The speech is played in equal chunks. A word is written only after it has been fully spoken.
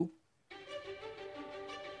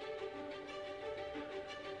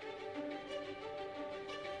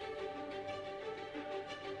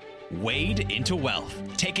Wade into Wealth,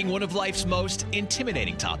 taking one of life's most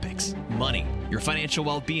intimidating topics, money, your financial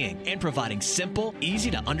well-being, and providing simple,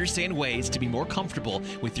 easy-to-understand ways to be more comfortable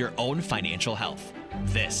with your own financial health.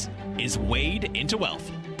 This is Wade into Wealth,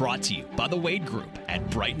 brought to you by the Wade Group at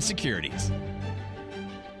Brighton Securities.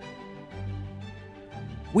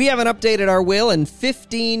 We haven't updated our will in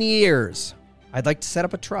 15 years. I'd like to set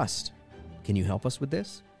up a trust. Can you help us with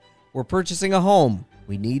this? We're purchasing a home.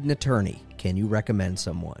 We need an attorney. Can you recommend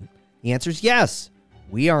someone? The answer is yes.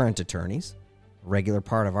 We aren't attorneys. A regular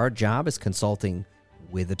part of our job is consulting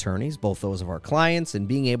with attorneys, both those of our clients and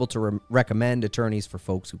being able to recommend attorneys for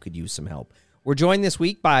folks who could use some help. We're joined this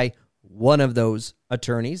week by one of those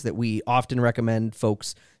attorneys that we often recommend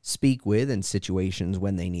folks speak with in situations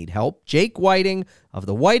when they need help, Jake Whiting of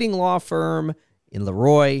the Whiting Law Firm in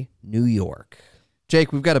Leroy, New York.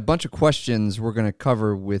 Jake, we've got a bunch of questions we're going to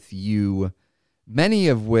cover with you, many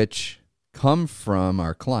of which come from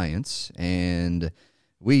our clients, and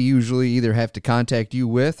we usually either have to contact you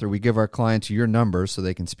with or we give our clients your number so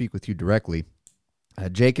they can speak with you directly.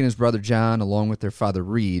 Jake and his brother John, along with their father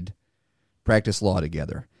Reed, practice law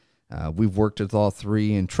together. We've worked with all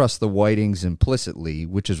three and trust the Whitings implicitly,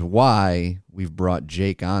 which is why we've brought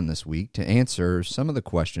Jake on this week to answer some of the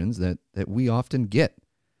questions that we often get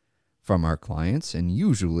from our clients and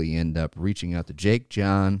usually end up reaching out to Jake,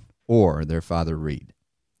 John, or their father Reed.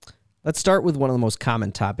 Let's start with one of the most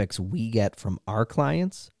common topics we get from our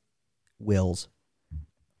clients, wills.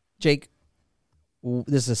 Jake,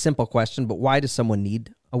 this is a simple question, but why does someone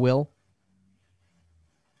need a will?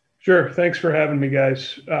 Sure. Thanks for having me,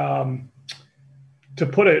 guys. To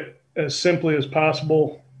put it as simply as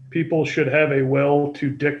possible, people should have a will to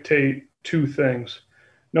dictate two things.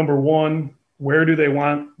 Number one, where do they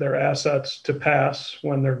want their assets to pass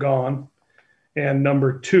when they're gone? And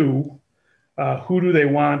number two, who do they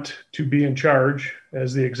want to be in charge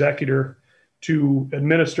as the executor to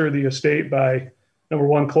administer the estate by, number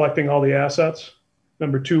one, collecting all the assets,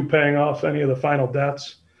 number two, paying off any of the final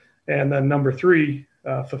debts, and then number three,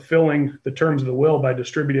 fulfilling the terms of the will by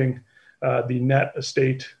distributing the net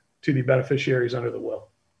estate to the beneficiaries under the will.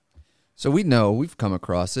 So we know, we've come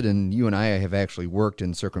across it, and you and I have actually worked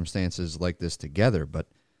in circumstances like this together, but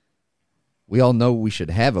we all know we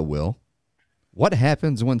should have a will. What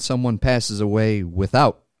happens when someone passes away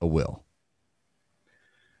without a will?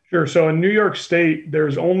 Sure. So in New York State,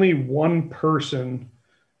 there's only one person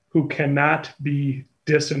who cannot be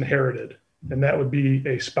disinherited, and that would be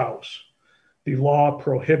a spouse. The law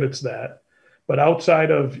prohibits that. But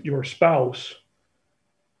outside of your spouse,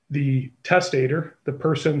 the testator, the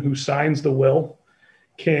person who signs the will,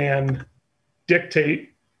 can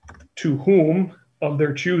dictate to whom of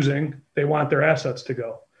their choosing they want their assets to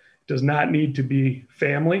go. It does not need to be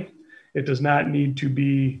family. It does not need to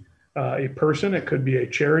be a person. It could be a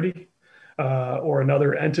charity or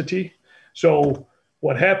another entity. So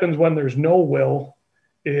what happens when there's no will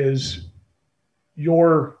is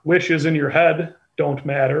your wishes in your head don't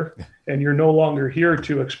matter, and you're no longer here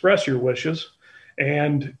to express your wishes,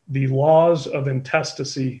 and the laws of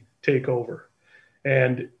intestacy take over.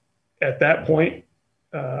 And at that point,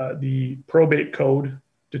 the probate code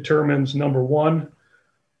determines, number one,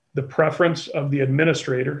 the preference of the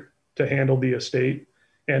administrator to handle the estate,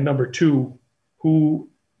 and number two, who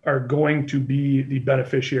are going to be the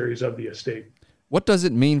beneficiaries of the estate. What does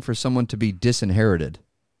it mean for someone to be disinherited?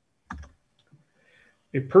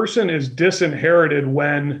 A person is disinherited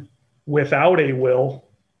when, without a will,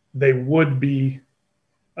 they would be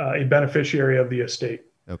a beneficiary of the estate.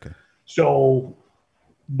 Okay. So,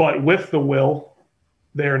 but with the will,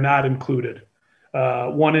 they are not included.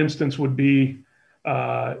 One instance would be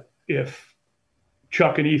if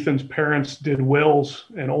Chuck and Ethan's parents did wills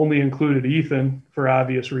and only included Ethan for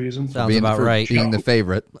obvious reasons. Sounds about right. Being the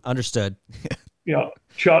favorite. Understood. You know,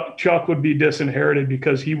 Chuck would be disinherited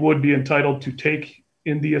because he would be entitled to take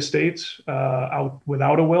in the estates out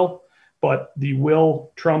without a will, but the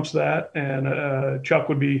will trumps that, and Chuck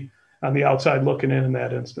would be on the outside looking in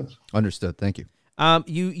that instance. Understood. Thank you.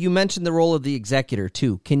 You mentioned the role of the executor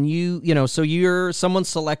too. Can so you're someone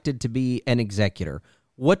selected to be an executor.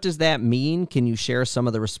 What does that mean? Can you share some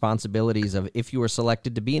of the responsibilities of if you were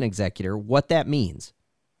selected to be an executor, what that means?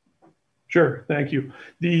 Sure. Thank you.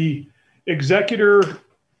 The executor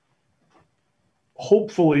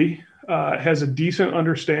hopefully has a decent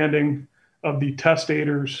understanding of the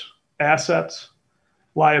testator's assets,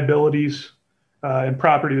 liabilities, and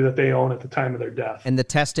property that they own at the time of their death. And the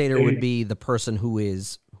testator would be the person who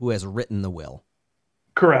has written the will.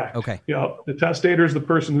 Correct. Okay. Yeah. The testator is the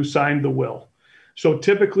person who signed the will. So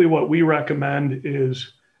typically what we recommend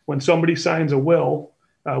is when somebody signs a will,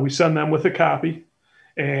 we send them with a copy,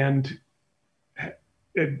 and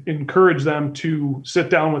encourage them to sit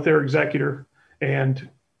down with their executor and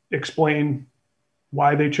explain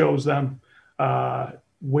why they chose them,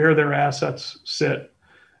 where their assets sit,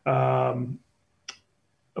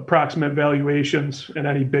 approximate valuations, and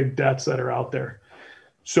any big debts that are out there.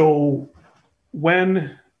 So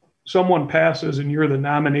when someone passes and you're the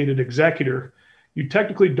nominated executor, you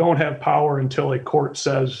technically don't have power until a court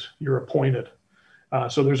says you're appointed.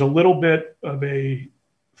 So there's a little bit of a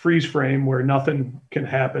freeze frame where nothing can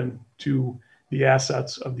happen to the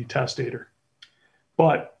assets of the testator.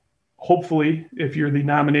 But hopefully, if you're the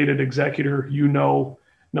nominated executor, you know,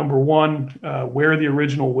 number one, where the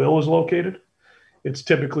original will is located. It's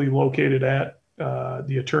typically located at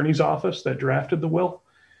the attorney's office that drafted the will.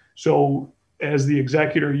 So as the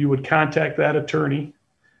executor, you would contact that attorney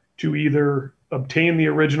to either obtain the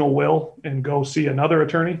original will and go see another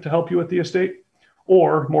attorney to help you with the estate,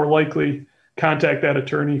 or more likely contact that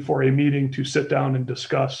attorney for a meeting to sit down and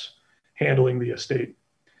discuss handling the estate.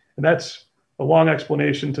 And that's a long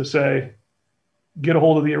explanation to say, get a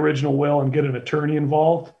hold of the original will and get an attorney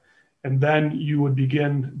involved. And then you would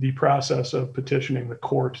begin the process of petitioning the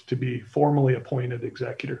court to be formally appointed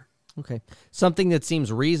executor. Okay. Something that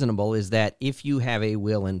seems reasonable is that if you have a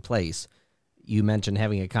will in place, you mentioned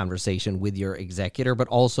having a conversation with your executor, but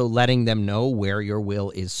also letting them know where your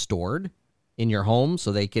will is stored in your home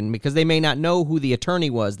so they can, because they may not know who the attorney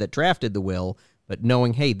was that drafted the will, but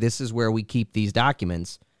knowing, hey, this is where we keep these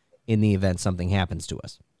documents in the event something happens to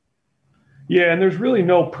us. Yeah, and there's really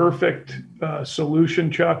no perfect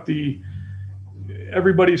solution, Chuck.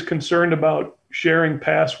 Everybody's concerned about sharing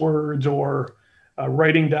passwords or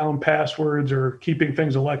writing down passwords or keeping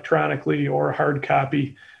things electronically or hard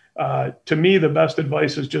copy. To me, the best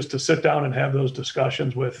advice is just to sit down and have those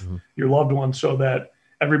discussions with your loved ones so that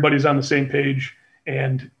everybody's on the same page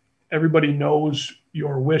and everybody knows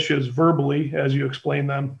your wishes verbally as you explain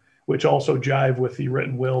them, which also jive with the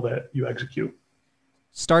written will that you execute.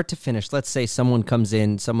 Start to finish, let's say someone comes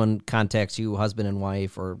in, someone contacts you, husband and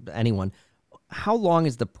wife or anyone. How long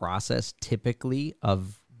is the process typically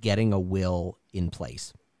of getting a will in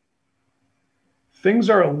place? Things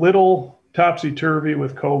are a little topsy-turvy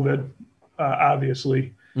with COVID,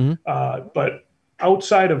 obviously. But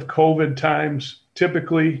outside of COVID times,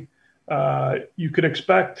 typically you could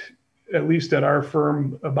expect, at least at our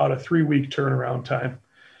firm, about a 3-week turnaround time.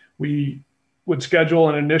 We would schedule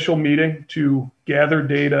an initial meeting to gather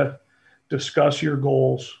data, discuss your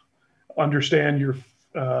goals, understand your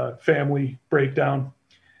family breakdown,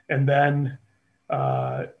 and then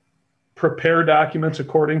prepare documents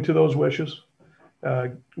according to those wishes.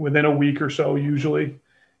 Within a week or so, usually,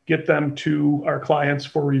 get them to our clients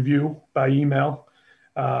for review by email.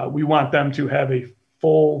 We want them to have a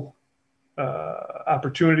full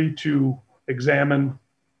opportunity to examine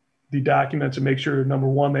the documents and make sure, number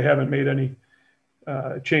one, they haven't made any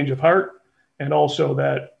change of heart, and also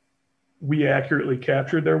that we accurately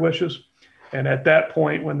captured their wishes. And at that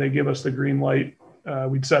point, when they give us the green light,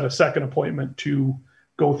 we'd set a second appointment to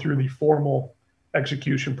go through the formal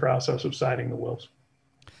execution process of signing the wills.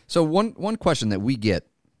 So one question that we get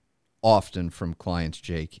often from clients,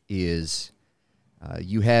 Jake, is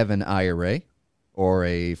you have an IRA or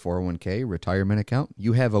a 401k retirement account.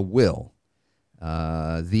 You have a will.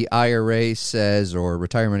 The IRA says, or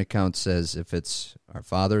retirement account says, if it's our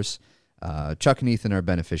father's, Chuck and Ethan are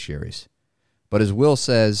beneficiaries. But his will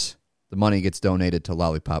says the money gets donated to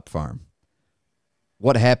Lollipop Farm.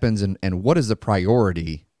 What happens and what is the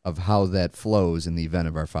priority of how that flows in the event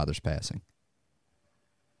of our father's passing?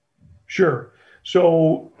 Sure.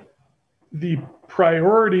 So the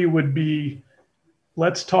priority would be,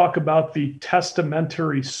 let's talk about the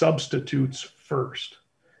testamentary substitutes first.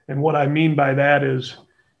 And what I mean by that is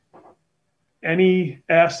any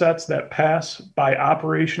assets that pass by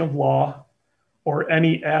operation of law or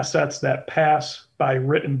any assets that pass by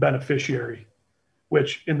written beneficiary,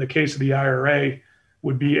 which in the case of the IRA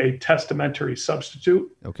would be a testamentary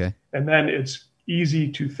substitute. Okay. And then it's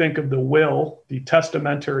easy to think of the will, the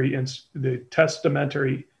testamentary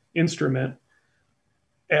instrument,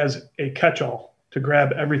 as a catch-all to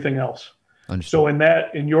grab everything else. Understood. So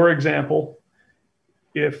in your example,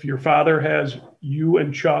 if your father has you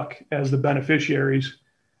and Chuck as the beneficiaries,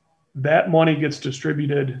 that money gets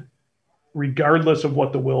distributed regardless of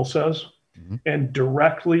what the will says, and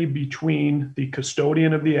directly between the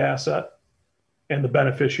custodian of the asset and the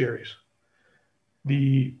beneficiaries.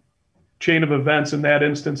 The chain of events in that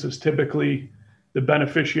instance is typically the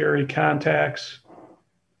beneficiary contacts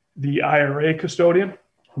the IRA custodian,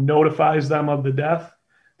 notifies them of the death.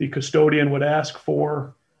 The custodian would ask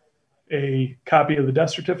for a copy of the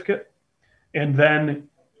death certificate. and then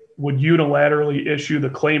would unilaterally issue the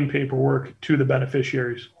claim paperwork to the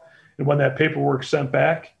beneficiaries. And when that paperwork's sent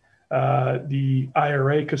back, the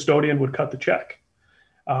IRA custodian would cut the check.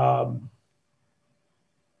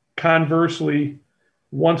 Conversely,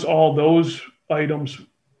 once all those items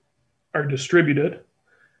are distributed,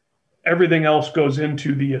 everything else goes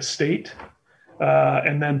into the estate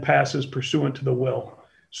and then passes pursuant to the will.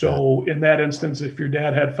 So in that instance, if your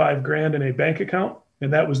dad had $5,000 in a bank account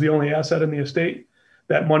and that was the only asset in the estate,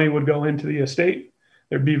 that money would go into the estate.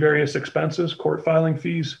 There'd be various expenses, court filing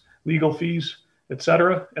fees, legal fees, et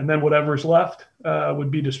cetera. And then whatever's left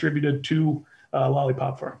would be distributed to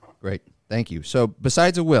Lollipop Farm. Great. Thank you. So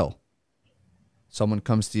besides a will, someone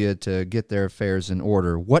comes to you to get their affairs in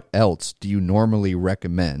order. What else do you normally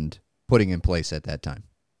recommend putting in place at that time?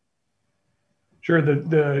 Sure.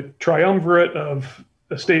 The triumvirate of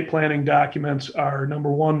estate planning documents are,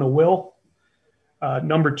 number one, the will,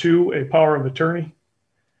 number two, a power of attorney,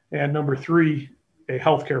 and number three, a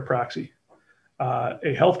healthcare proxy.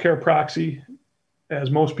 A healthcare proxy, as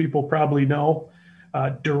most people probably know,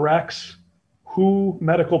 directs who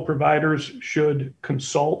medical providers should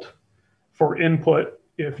consult for input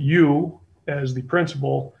if you, as the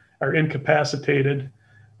principal, are incapacitated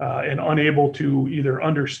and unable to either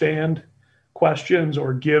understand questions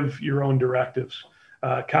or give your own directives.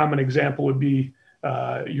 A common example would be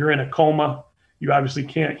you're in a coma. You obviously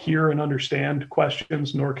can't hear and understand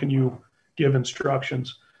questions, nor can you give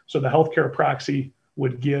instructions. So the healthcare proxy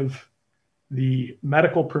would give the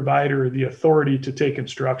medical provider the authority to take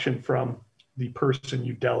instruction from the person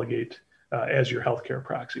you delegate as your healthcare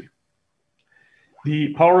proxy.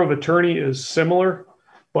 The power of attorney is similar,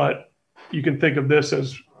 but you can think of this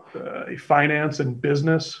as a finance and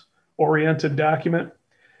business oriented document.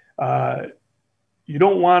 You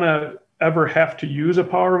don't want to ever have to use a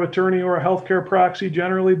power of attorney or a healthcare proxy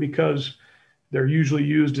generally, because they're usually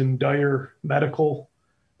used in dire medical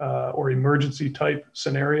or emergency type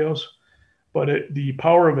scenarios. But the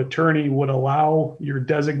power of attorney would allow your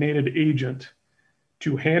designated agent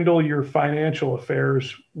to handle your financial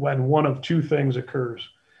affairs when one of two things occurs.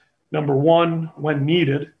 Number one, when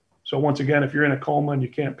needed. So once again, if you're in a coma and you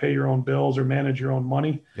can't pay your own bills or manage your own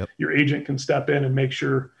money, your agent can step in and make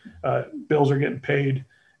sure bills are getting paid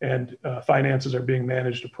and finances are being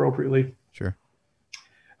managed appropriately. Sure.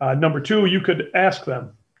 Number two, you could ask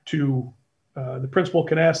them to, the principal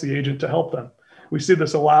can ask the agent to help them. We see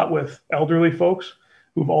this a lot with elderly folks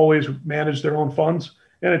who've always managed their own funds,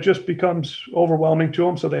 and it just becomes overwhelming to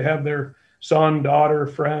them. So they have their son, daughter,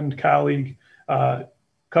 friend, colleague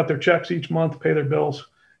cut their checks each month, pay their bills.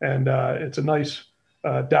 And it's a nice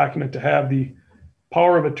document to have. The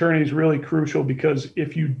power of attorney is really crucial, because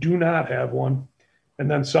if you do not have one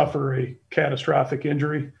and then suffer a catastrophic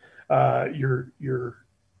injury, your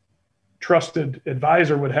trusted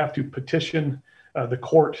advisor would have to petition the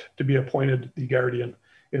court to be appointed the guardian.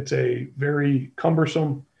 It's a very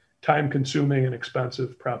cumbersome, time-consuming, and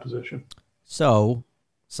expensive proposition. So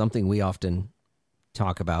something we often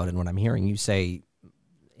talk about, and what I'm hearing you say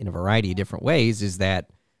in a variety of different ways, is that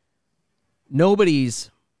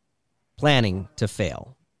nobody's planning to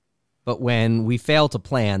fail. But when we fail to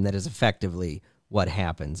plan, that is effectively what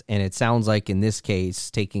happens. And it sounds like in this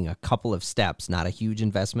case, taking a couple of steps, not a huge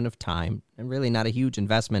investment of time, and really not a huge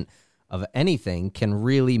investment of anything, can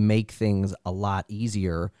really make things a lot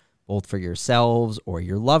easier, both for yourselves or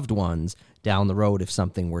your loved ones down the road if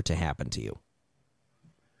something were to happen to you.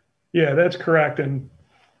 Yeah, that's correct. And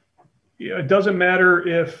it doesn't matter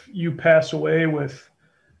if you pass away with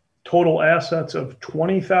total assets of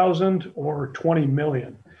 $20,000 or $20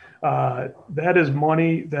 million. That is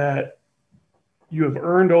money that you have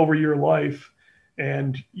earned over your life,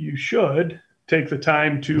 and you should take the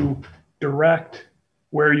time to direct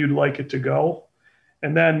where you'd like it to go.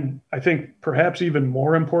 And then I think perhaps even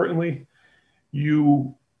more importantly,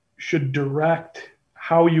 you should direct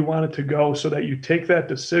how you want it to go so that you take that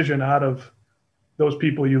decision out of those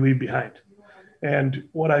people you leave behind. And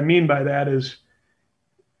what I mean by that is,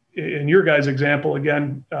 in your guys' example,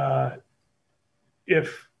 again,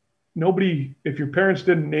 if your parents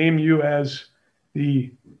didn't name you as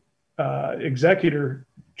the executor,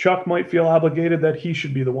 Chuck might feel obligated that he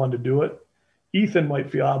should be the one to do it. Ethan might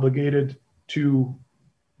feel obligated to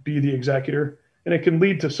be the executor, and it can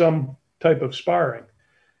lead to some type of sparring,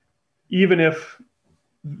 even if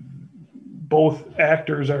both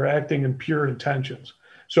actors are acting in pure intentions.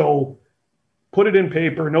 So put it in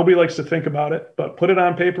paper. Nobody likes to think about it, but put it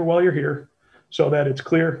on paper while you're here so that it's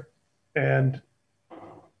clear and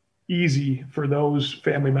easy for those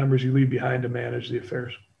family members you leave behind to manage the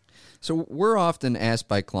affairs. So we're often asked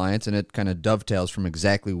by clients, and it kind of dovetails from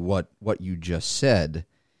exactly what you just said,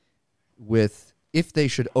 with if they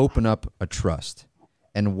should open up a trust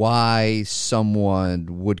and why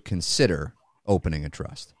someone would consider opening a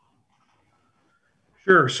trust.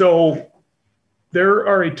 Sure. So there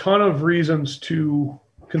are a ton of reasons to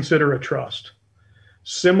consider a trust.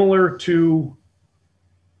 Similar to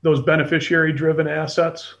those beneficiary-driven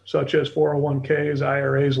assets, such as 401ks,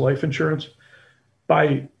 IRAs, life insurance,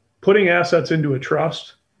 by putting assets into a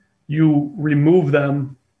trust, you remove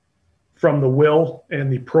them from the will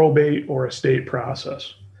and the probate or estate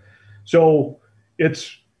process. So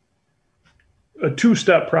it's a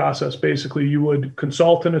two-step process. Basically, you would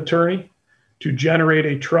consult an attorney to generate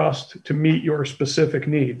a trust to meet your specific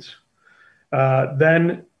needs.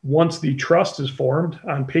 Then once the trust is formed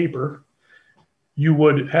on paper, you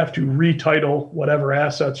would have to retitle whatever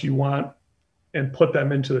assets you want and put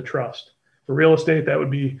them into the trust. For real estate, that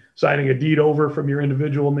would be signing a deed over from your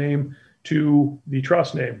individual name to the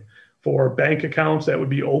trust name. For bank accounts, that would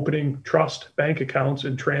be opening trust bank accounts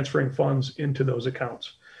and transferring funds into those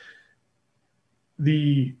accounts.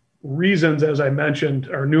 The reasons, as I mentioned,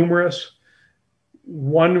 are numerous.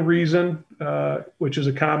 One reason, which is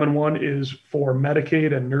a common one, is for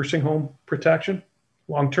Medicaid and nursing home protection,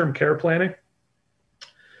 long-term care planning.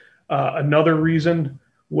 Another reason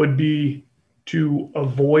would be to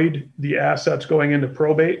avoid the assets going into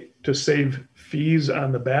probate to save fees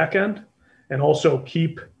on the back end and also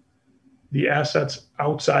keep the assets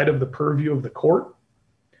outside of the purview of the court.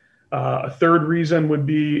 A third reason would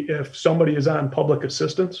be if somebody is on public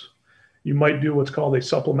assistance, you might do what's called a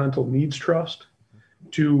supplemental needs trust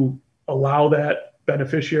to allow that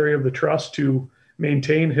beneficiary of the trust to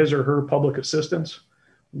maintain his or her public assistance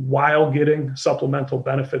while getting supplemental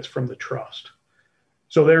benefits from the trust.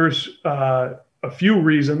 So there's a few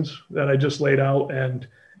reasons that I just laid out. And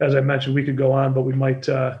as I mentioned, we could go on, but we might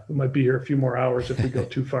be here a few more hours if we go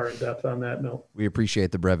too far in depth on that note. We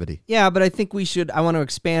appreciate the brevity. Yeah, but I think I want to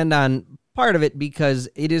expand on part of it because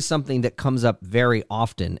it is something that comes up very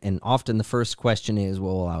often. And often the first question is,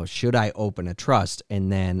 well, should I open a trust?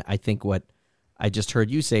 And then I think what I just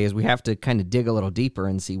heard you say is we have to kind of dig a little deeper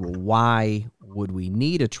and see, well, why would we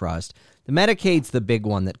need a trust? The Medicaid's the big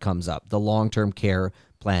one that comes up, the long-term care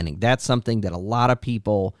planning. That's something that a lot of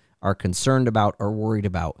people are concerned about or worried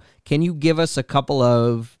about. Can you give us a couple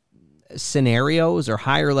of scenarios or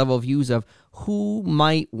higher level views of who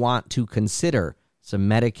might want to consider some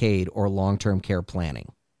Medicaid or long-term care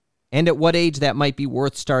planning? And at what age that might be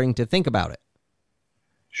worth starting to think about it?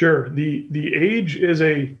 Sure. The age is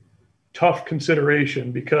a tough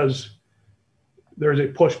consideration because there's a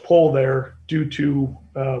push-pull there due to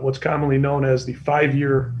what's commonly known as the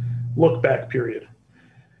 5-year look-back period.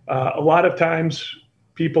 A lot of times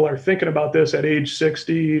people are thinking about this at age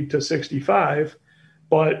 60 to 65,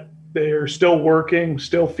 but they're still working,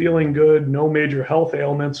 still feeling good, no major health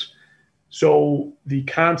ailments. So the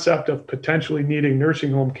concept of potentially needing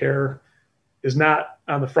nursing home care is not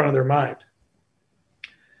on the front of their mind.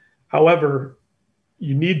 However,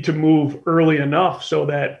 you need to move early enough so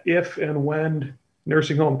that if and when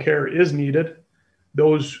nursing home care is needed,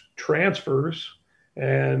 those transfers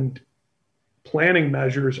and planning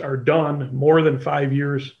measures are done more than 5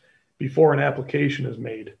 years before an application is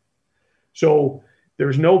made. So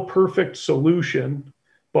there's no perfect solution,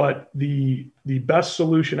 but the best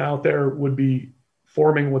solution out there would be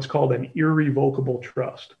forming what's called an irrevocable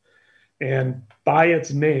trust. And by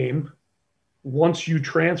its name, once you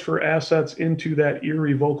transfer assets into that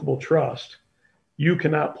irrevocable trust, you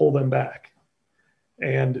cannot pull them back.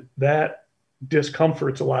 And that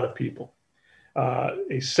discomforts a lot of people.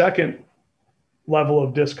 A second level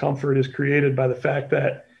of discomfort is created by the fact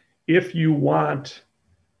that if you want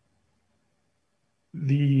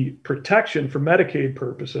the protection for Medicaid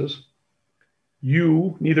purposes,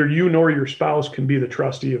 neither you nor your spouse can be the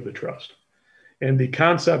trustee of the trust. And the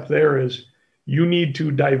concept there is you need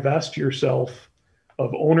to divest yourself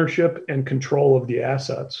of ownership and control of the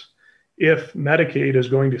assets if Medicaid is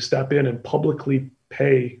going to step in and publicly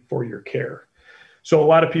pay for your care. So a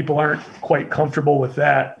lot of people aren't quite comfortable with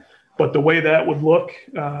that. But the way that would look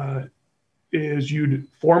is you'd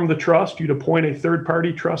form the trust, you'd appoint a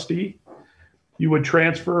third-party trustee, you would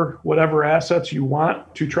transfer whatever assets you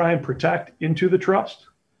want to try and protect into the trust,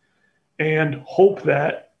 and hope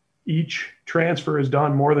that each transfer is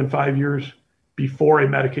done more than 5 years before a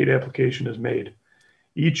Medicaid application is made.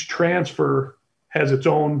 Each transfer has its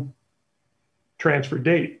own transfer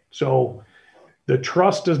date. So the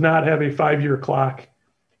trust does not have a 5-year clock.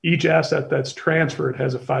 Each asset that's transferred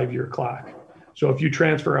has a 5-year clock. So if you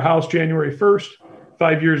transfer a house January 1st,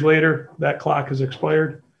 5 years later, that clock has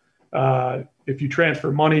expired. If you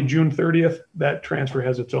transfer money June 30th, that transfer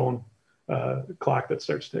has its own clock that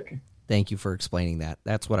starts ticking. Thank you for explaining that.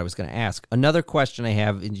 That's what I was going to ask. Another question I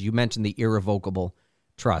have is, you mentioned the irrevocable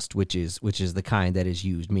trust, which is the kind that is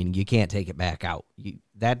used, meaning you can't take it back out.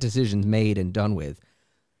 That decision's made and done with.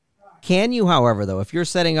 Can you, however, though, if you're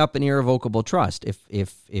setting up an irrevocable trust,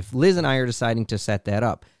 if Liz and I are deciding to set that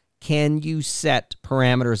up, can you set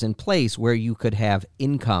parameters in place where you could have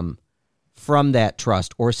income from that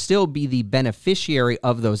trust or still be the beneficiary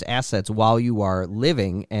of those assets while you are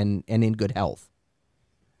living and in good health?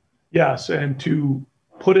 Yes, and to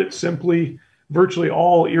put it simply, virtually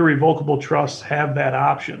all irrevocable trusts have that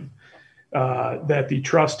option, that the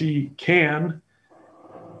trustee can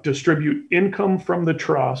distribute income from the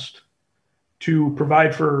trust to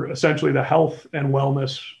provide for essentially the health and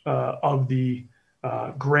wellness of the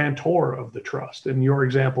grantor of the trust. In your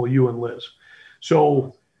example, you and Liz.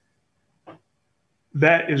 So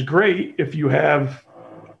that is great if you have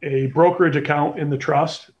a brokerage account in the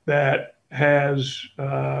trust that has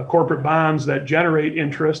corporate bonds that generate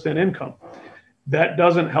interest and income. That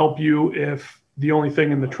doesn't help you if the only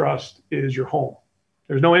thing in the trust is your home.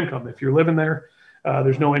 There's no income. If you're living there,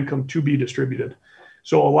 there's no income to be distributed.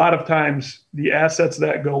 So a lot of times the assets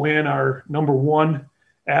that go in are, number one,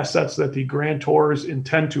 assets that the grantors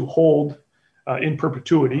intend to hold in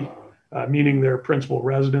perpetuity, meaning their principal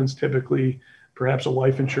residence, typically perhaps a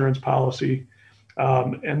life insurance policy.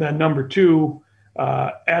 And then number two,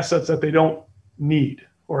 assets that they don't need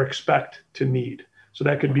or expect to need. So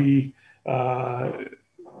that could be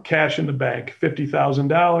cash in the bank,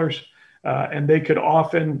 $50,000, and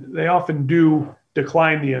they often do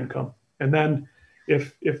decline the income. And then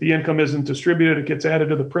if the income isn't distributed, it gets added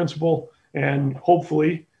to the principal, and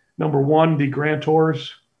hopefully, number one, the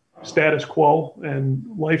grantor's status quo and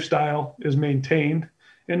lifestyle is maintained,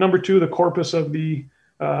 and number two, the corpus of the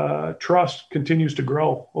trust continues to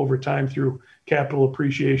grow over time through capital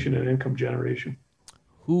appreciation and income generation.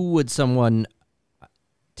 Who would someone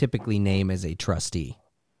typically name as a trustee?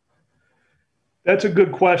 That's a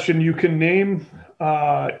good question. You can name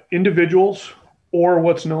individuals or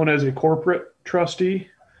what's known as a corporate trustee.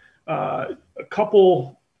 A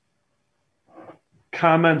couple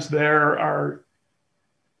comments there are,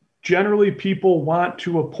 generally people want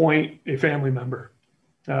to appoint a family member,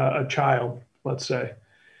 a child, let's say.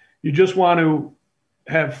 You just want to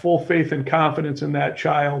have full faith and confidence in that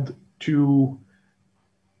child to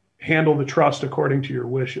handle the trust according to your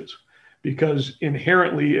wishes. Because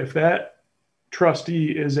inherently, if that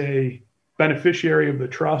trustee is a beneficiary of the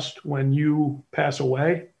trust when you pass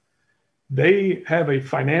away, they have a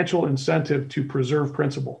financial incentive to preserve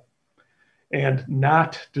principal and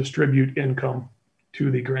not distribute income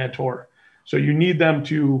to the grantor. So you need them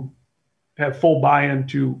to have full buy-in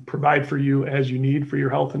to provide for you as you need for your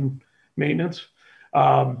health and maintenance.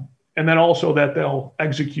 And then also that they'll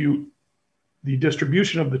execute the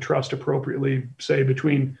distribution of the trust appropriately, say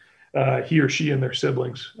between he or she and their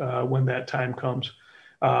siblings when that time comes.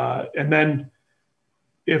 And then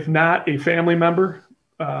if not a family member,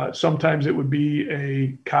 sometimes it would be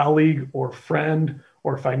a colleague or friend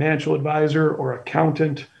or financial advisor or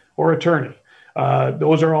accountant or attorney.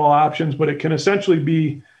 Those are all options, but it can essentially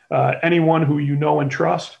be anyone who you know and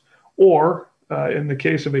trust, or in the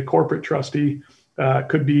case of a corporate trustee,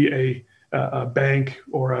 could be a bank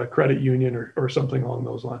or a credit union or something along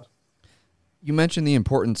those lines. You mentioned the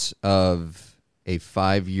importance of a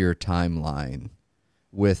 5-year timeline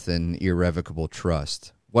with an irrevocable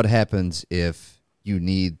trust. What happens if you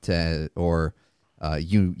need to, or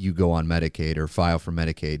you go on Medicaid or file for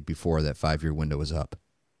Medicaid before that 5-year window is up?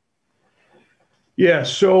 Yeah,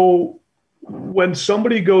 so when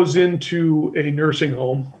somebody goes into a nursing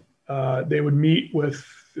home, they would meet with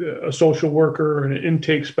a social worker or an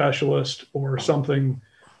intake specialist or someone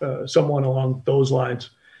along those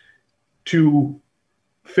lines to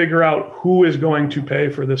figure out who is going to pay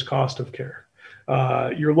for this cost of care.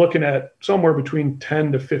 You're looking at somewhere between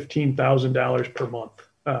 $10,000 to $15,000 per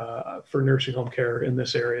month for nursing home care in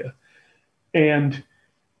this area. And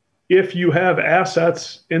if you have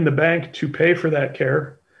assets in the bank to pay for that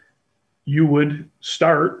care, you would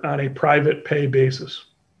start on a private pay basis.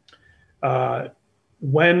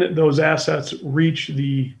 When those assets reach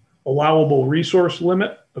the allowable resource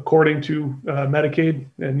limit, according to Medicaid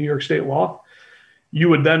and New York state law,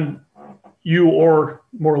 you or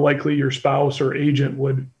more likely your spouse or agent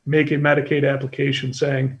would make a Medicaid application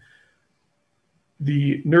saying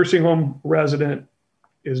the nursing home resident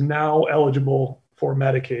is now eligible for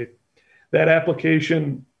Medicaid. That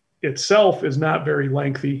application itself is not very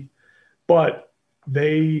lengthy, but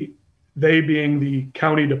they being the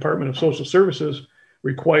County Department of Social Services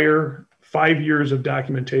require 5 years of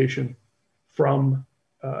documentation from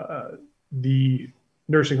the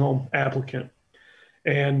nursing home applicant.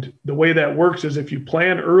 And the way that works is if you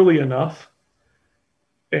plan early enough,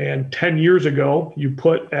 and 10 years ago you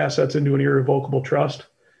put assets into an irrevocable trust,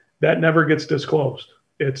 that never gets disclosed.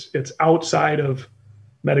 It's outside of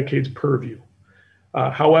Medicaid's purview.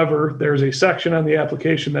 However, there's a section on the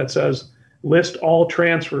application that says list all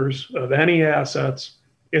transfers of any assets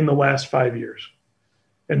in the last 5 years.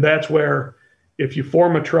 And that's where if you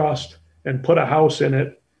form a trust and put a house in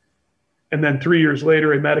it, and then 3 years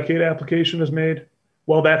later a Medicaid application is made,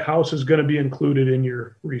 well, that house is going to be included in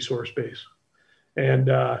your resource base. And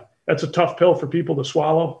that's a tough pill for people to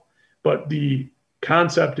swallow. But the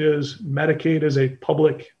concept is Medicaid is a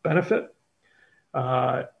public benefit.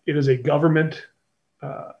 It is a government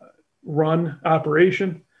run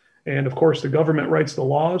operation. And of course, the government writes the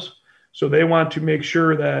laws. So they want to make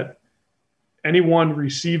sure that anyone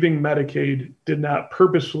receiving Medicaid did not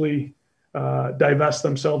purposely divest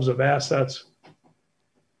themselves of assets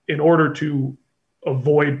in order to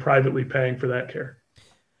avoid privately paying for that care.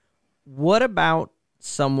 What about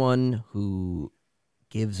someone who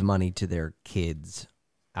gives money to their kids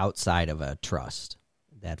outside of a trust?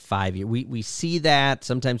 That 5 year, we see that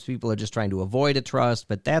sometimes people are just trying to avoid a trust,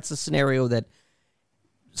 but that's a scenario that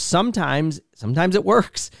sometimes it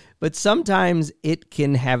works, but sometimes it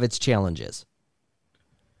can have its challenges.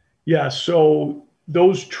 Yeah, so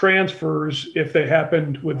those transfers, if they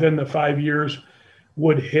happened within the 5 years,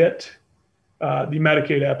 would hit the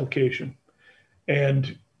Medicaid application.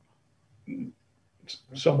 And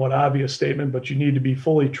somewhat obvious statement, but you need to be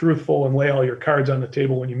fully truthful and lay all your cards on the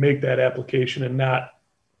table when you make that application and not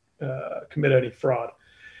commit any fraud.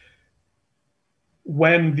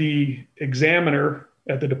 When the examiner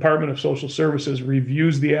at the Department of Social Services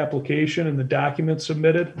reviews the application and the documents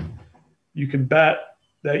submitted, you can bet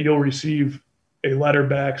that you'll receive a letter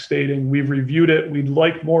back stating, we've reviewed it, we'd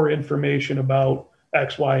like more information about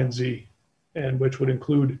X, Y, and Z, and which would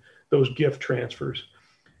include those gift transfers.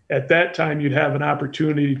 At that time, you'd have an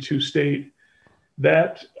opportunity to state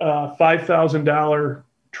that $5,000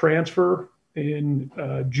 transfer in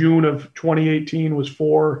June of 2018 was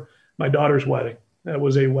for my daughter's wedding. That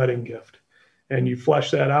was a wedding gift. And you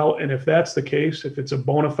flesh that out. And if that's the case, if it's a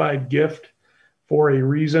bona fide gift for a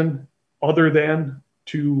reason other than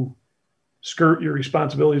to skirt your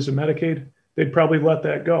responsibilities of Medicaid, they'd probably let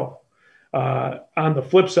that go. On the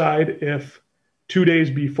flip side, if 2 days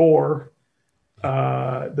before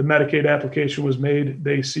the Medicaid application was made,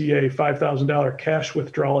 they see a $5,000 cash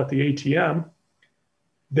withdrawal at the ATM,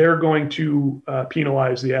 they're going to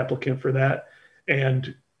penalize the applicant for that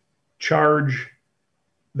and charge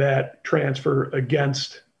that transfer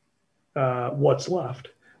against what's left.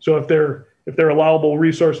 So if their allowable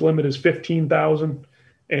resource limit is $15,000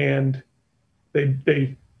 and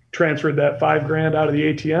they transferred that $5,000 out of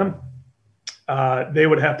the ATM, they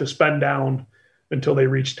would have to spend down until they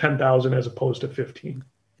reach $10,000 as opposed to $15,000.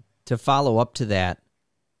 To follow up to that,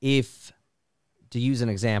 to use an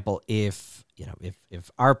example, if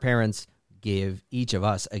our parents give each of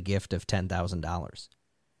us a gift of $10,000,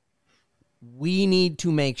 we need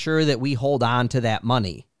to make sure that we hold on to that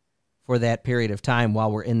money for that period of time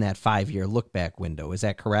while we're in that 5-year look back window. Is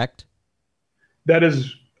that correct? That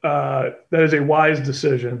is a wise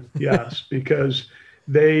decision, yes, because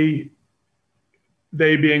they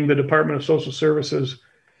being the Department of Social Services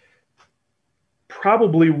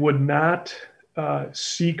probably would not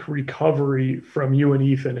seek recovery from you and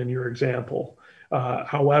Ethan in your example.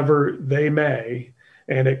 However, they may,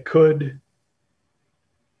 and it could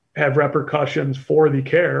have repercussions for the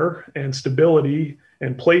care and stability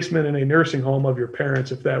and placement in a nursing home of your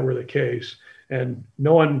parents if that were the case. And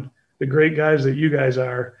knowing the great guys that you guys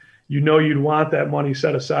are, you'd want that money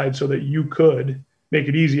set aside so that you could make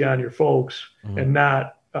it easy on your folks and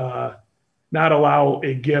not allow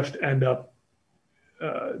a gift end up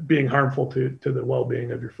being harmful to the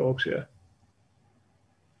well-being of your folks. Yeah.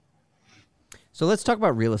 So let's talk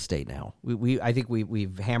about real estate now. I think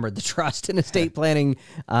we've hammered the trust and estate planning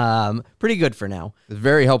pretty good for now. It's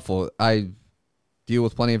very helpful. I deal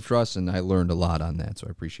with plenty of trusts, and I learned a lot on that, so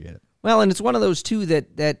I appreciate it. Well, and it's one of those, too,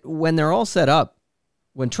 that when they're all set up,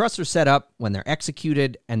 when trusts are set up, when they're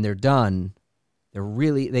executed and they're done,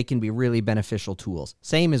 they can be really beneficial tools.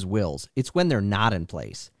 Same as wills. It's when they're not in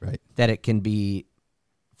place that it can be,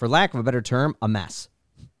 for lack of a better term, a mess.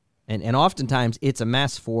 And oftentimes it's a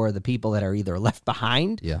mess for the people that are either left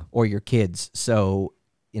behind or your kids. So,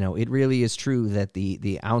 it really is true that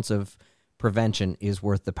the ounce of prevention is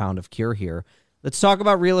worth the pound of cure here. Let's talk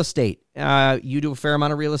about real estate. You do a fair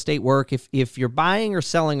amount of real estate work. If you're buying or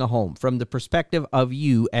selling a home from the perspective of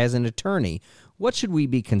you as an attorney, what should we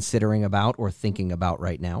be considering about or thinking about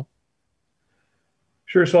right now?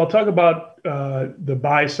 Sure. So I'll talk about the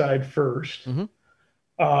buy side first.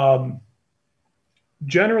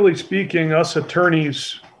 Generally speaking, us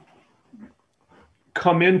attorneys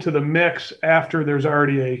come into the mix after there's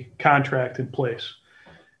already a contract in place.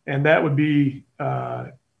 And that would be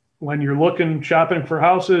when you're shopping for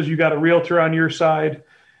houses, you got a realtor on your side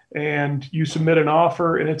and you submit an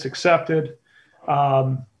offer and it's accepted.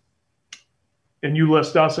 And you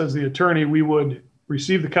list us as the attorney, we would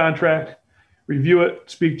receive the contract, review it,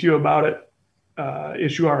 speak to you about it,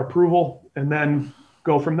 issue our approval, and then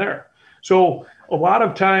go from there. So a lot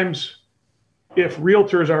of times, if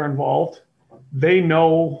realtors are involved, they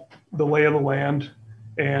know the lay of the land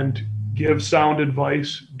and give sound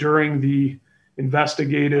advice during the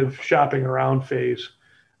investigative shopping around phase.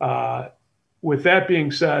 With that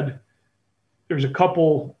being said, there's a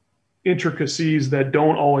couple intricacies that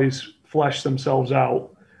don't always flesh themselves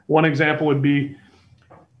out. One example would be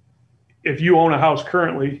if you own a house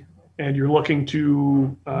currently and you're looking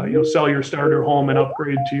to sell your starter home and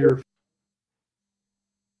upgrade to your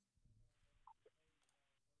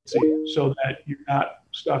so that you're not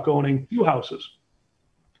stuck owning two houses.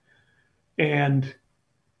 And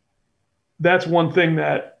that's one thing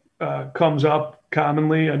that comes up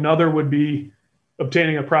commonly. Another would be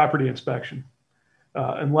obtaining a property inspection.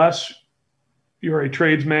 Unless you're a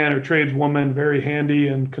tradesman or tradeswoman, very handy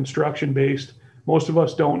and construction based, most of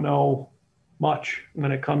us don't know much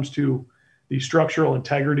when it comes to the structural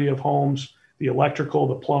integrity of homes, the electrical,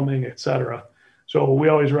 the plumbing, et cetera. So we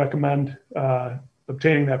always recommend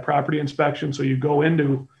obtaining that property inspection so you go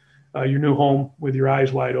into your new home with your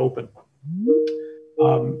eyes wide open.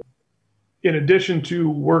 In addition to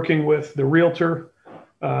working with the realtor,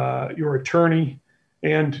 your attorney,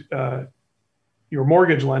 and your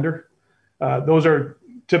mortgage lender, those are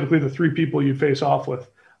typically the three people you face off with.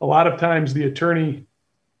 A lot of times the attorney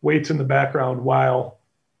waits in the background while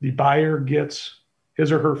the buyer gets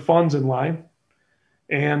his or her funds in line,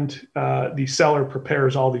 and the seller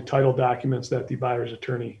prepares all the title documents that the buyer's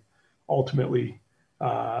attorney ultimately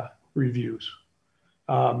reviews.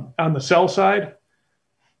 On the sell side,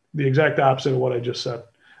 the exact opposite of what I just said.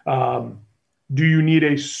 Do you need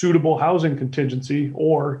a suitable housing contingency,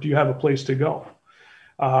 or do you have a place to go?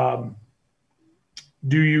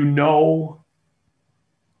 Do you know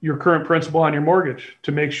your current principal on your mortgage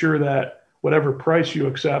to make sure that whatever price you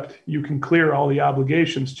accept, you can clear all the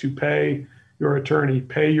obligations to pay your attorney,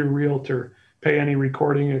 pay your realtor, pay any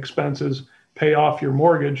recording expenses, pay off your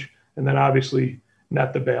mortgage, and then obviously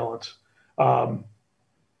net the balance.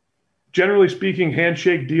 Generally speaking,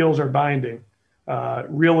 handshake deals are binding.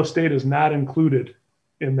 Real estate is not included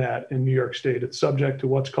in that in New York State. It's subject to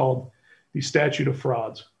what's called the statute of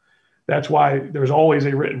frauds. That's why there's always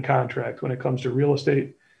a written contract when it comes to real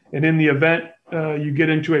estate. And in the event you get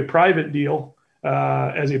into a private deal,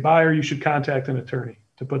 as a buyer, you should contact an attorney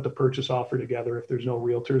to put the purchase offer together if there's no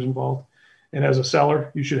realtors involved. And as a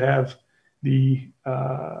seller, you should have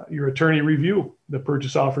your attorney review the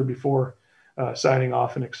purchase offer before signing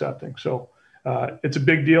off and accepting. So it's a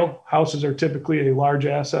big deal. Houses are typically a large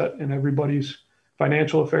asset in everybody's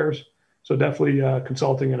financial affairs. So definitely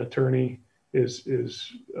consulting an attorney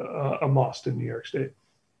is a must in New York State.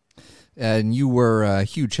 And you were a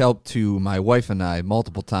huge help to my wife and I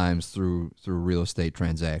multiple times through real estate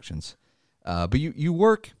transactions. But you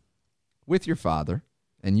work with your father,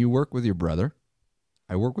 and you work with your brother.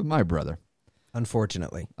 I work with my brother.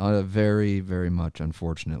 Unfortunately. Very, very much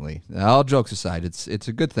unfortunately. All jokes aside, it's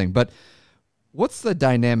a good thing. But what's the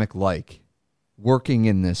dynamic like working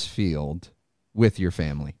in this field with your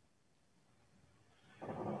family?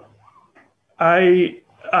 I'm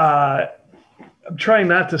trying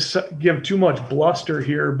not to give too much bluster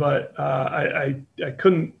here, but I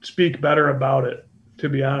couldn't speak better about it, to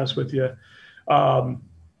be honest with you.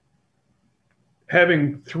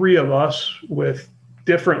 Having three of us with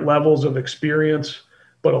different levels of experience,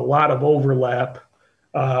 but a lot of overlap,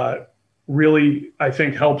 really, I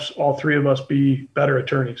think, helps all three of us be better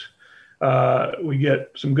attorneys. We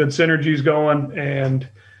get some good synergies going, and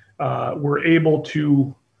we're able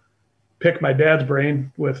to pick my dad's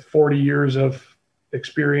brain with 40 years of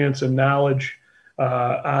experience and knowledge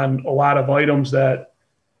on a lot of items that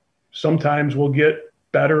sometimes we'll get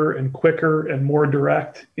better and quicker and more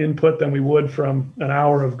direct input than we would from an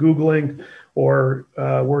hour of Googling or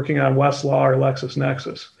working on Westlaw or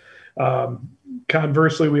LexisNexis.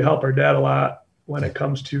 Conversely, we help our dad a lot when it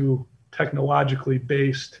comes to technologically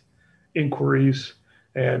based inquiries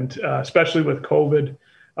And especially with COVID,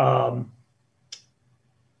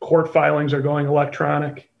 court filings are going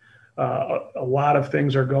electronic. A lot of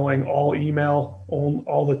things are going all email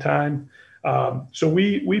all the time. So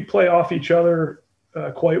we play off each other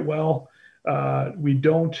quite well. I'm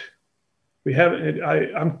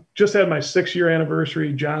just had my 6-year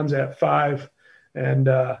anniversary. John's at 5, and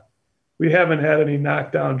we haven't had any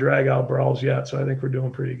knockdown, drag out brawls yet. So I think we're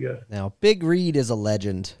doing pretty good. Now, Big Reed is a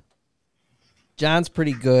legend. John's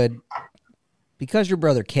pretty good. Because your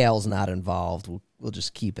brother Cal's not involved, we'll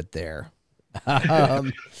just keep it there. So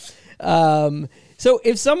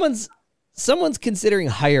if someone's considering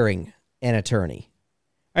hiring an attorney,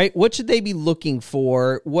 all right, what should they be looking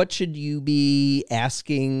for? What should you be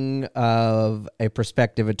asking of a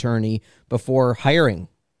prospective attorney before hiring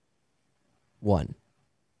one?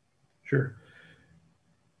 Sure.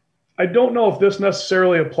 I don't know if this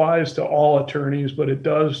necessarily applies to all attorneys, but it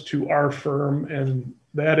does to our firm, and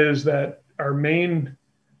that is that our main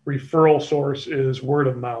referral source is word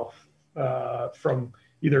of mouth from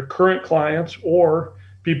either current clients or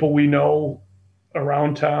people we know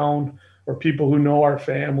around town, or people who know our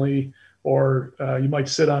family, or you might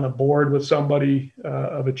sit on a board with somebody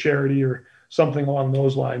of a charity or something along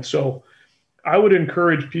those lines. So I would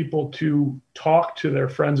encourage people to talk to their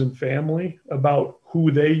friends and family about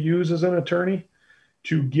who they use as an attorney,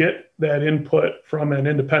 to get that input from an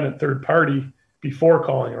independent third party before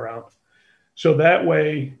calling around. So that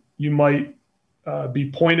way you might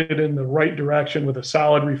be pointed in the right direction with a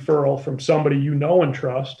solid referral from somebody you know and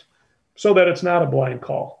trust, so that it's not a blind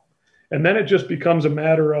call. And then it just becomes a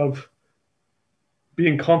matter of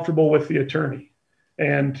being comfortable with the attorney.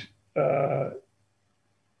 And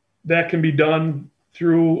that can be done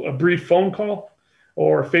through a brief phone call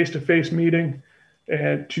or a face-to-face meeting,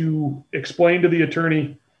 and to explain to the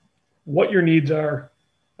attorney what your needs are,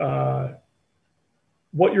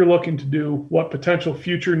 what you're looking to do, what potential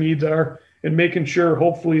future needs are, and making sure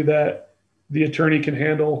hopefully that the attorney can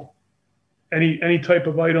handle any type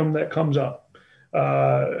of item that comes up.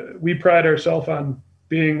 We pride ourselves on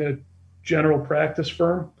being a general practice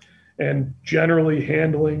firm and generally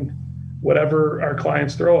handling whatever our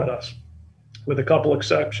clients throw at us, with a couple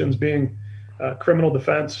exceptions being criminal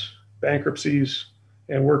defense, bankruptcies,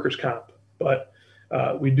 and workers' comp. But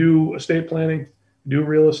we do estate planning, we do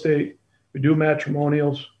real estate, we do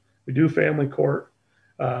matrimonials, we do family court,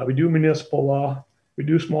 we do municipal law, we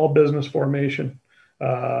do small business formation,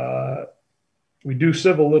 we do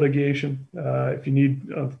civil litigation if you need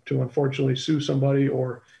to unfortunately sue somebody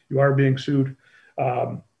or you are being sued.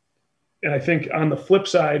 And I think on the flip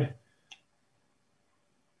side,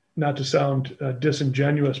 not to sound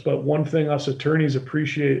disingenuous, but one thing us attorneys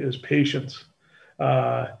appreciate is patience.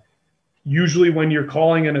 Usually when you're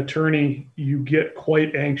calling an attorney, you get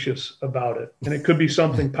quite anxious about it. And it could be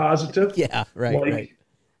something positive. Yeah, right.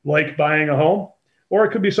 Like buying a home, or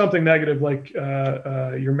it could be something negative, like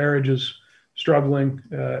your marriage is struggling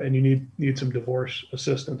and you need some divorce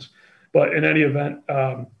assistance. But in any event,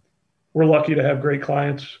 we're lucky to have great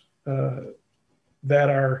clients that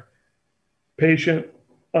are patient,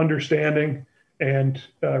 understanding, and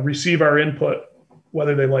receive our input,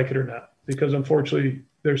 whether they like it or not. Because unfortunately,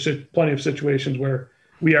 there's plenty of situations where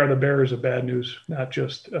we are the bearers of bad news, not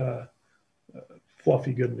just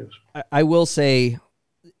fluffy good news. I will say,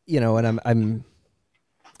 and I'm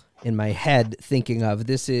in my head thinking of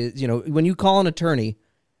this is, when you call an attorney,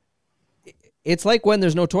 it's like when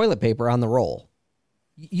there's no toilet paper on the roll.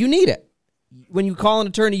 You need it. When you call an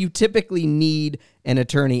attorney, you typically need an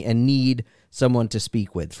attorney and need someone to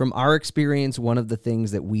speak with. From our experience, one of the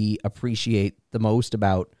things that we appreciate the most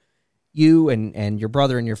about you and your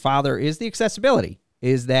brother and your father is the accessibility,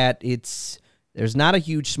 is that there's not a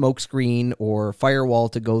huge smoke screen or firewall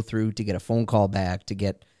to go through to get a phone call back, to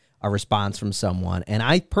get a response from someone. And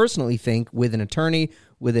I personally think with an attorney,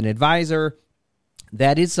 with an advisor,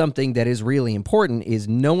 that is something that is really important, is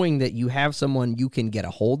knowing that you have someone you can get a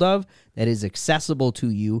hold of that is accessible to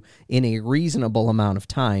you in a reasonable amount of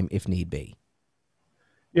time if need be.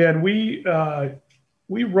 Yeah, and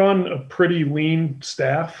we run a pretty lean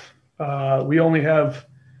staff. We only have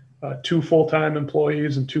 2 full-time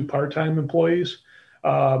employees and 2 part-time employees,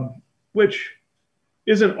 which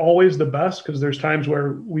isn't always the best, because there's times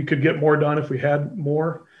where we could get more done if we had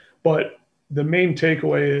more. But the main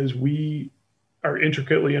takeaway is we are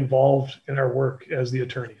intricately involved in our work as the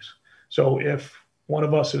attorneys. So if one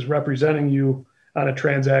of us is representing you on a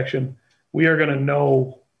transaction, we are going to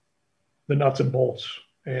know the nuts and bolts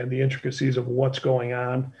and the intricacies of what's going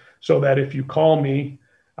on, so that if you call me,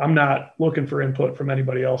 I'm not looking for input from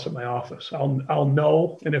anybody else at my office. I'll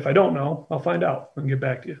know, and if I don't know, I'll find out and get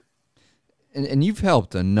back to you. And you've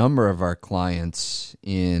helped a number of our clients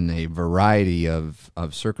in a variety of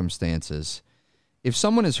circumstances. If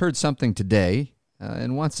someone has heard something today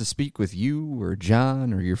and wants to speak with you or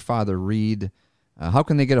John or your father, Reed, how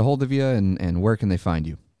can they get a hold of you and where can they find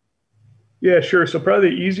you? Yeah, sure. So probably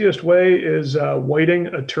the easiest way is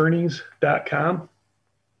whitingattorneys.com.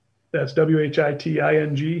 That's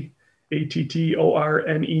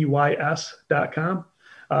whitingattorneys.com.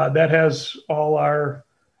 That has all our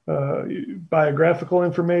biographical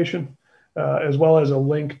information, as well as a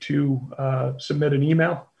link to submit an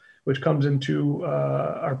email, which comes into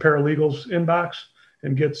our paralegal's inbox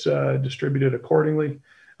and gets distributed accordingly.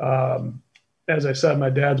 As I said, my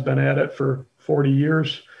dad's been at it for 40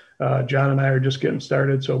 years. John and I are just getting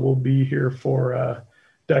started, so we'll be here for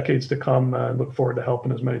decades to come. I look forward to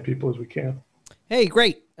helping as many people as we can. Hey,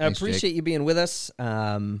 great. I Thanks, appreciate Jake. you being with us.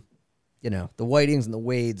 You know, the Whitings and the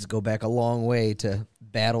Wades go back a long way to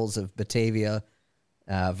battles of Batavia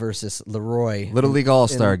versus Leroy. Little League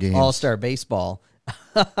All-Star games. All-Star baseball.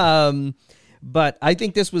 But I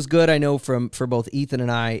think this was good. I know for both Ethan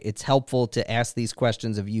and I, it's helpful to ask these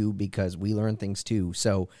questions of you because we learn things too.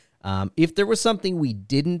 So if there was something we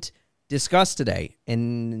didn't discuss today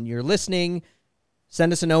and you're listening,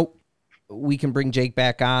 send us a note. We can bring Jake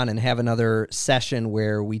back on and have another session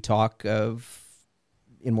where we talk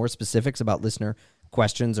in more specifics about listener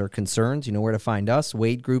questions or concerns. You know where to find us,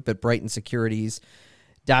 Wade Group at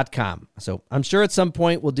BrightonSecurities.com. So I'm sure at some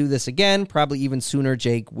point we'll do this again, probably even sooner.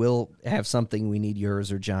 Jake will have something we need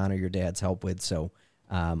yours or John or your dad's help with. So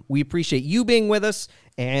we appreciate you being with us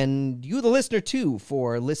and you, the listener, too,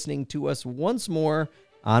 for listening to us once more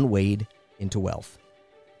on Wade into Wealth.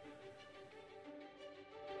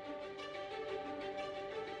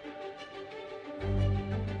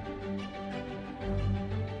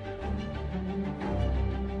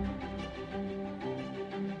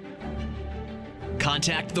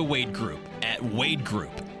 Contact the Wade Group at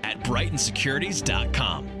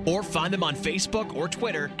WadeGroup@BrightonSecurities.com or find them on Facebook or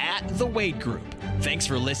Twitter at The Wade Group. Thanks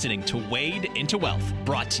for listening to Wade into Wealth,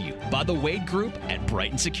 brought to you by the Wade Group at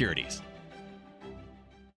Brighton Securities.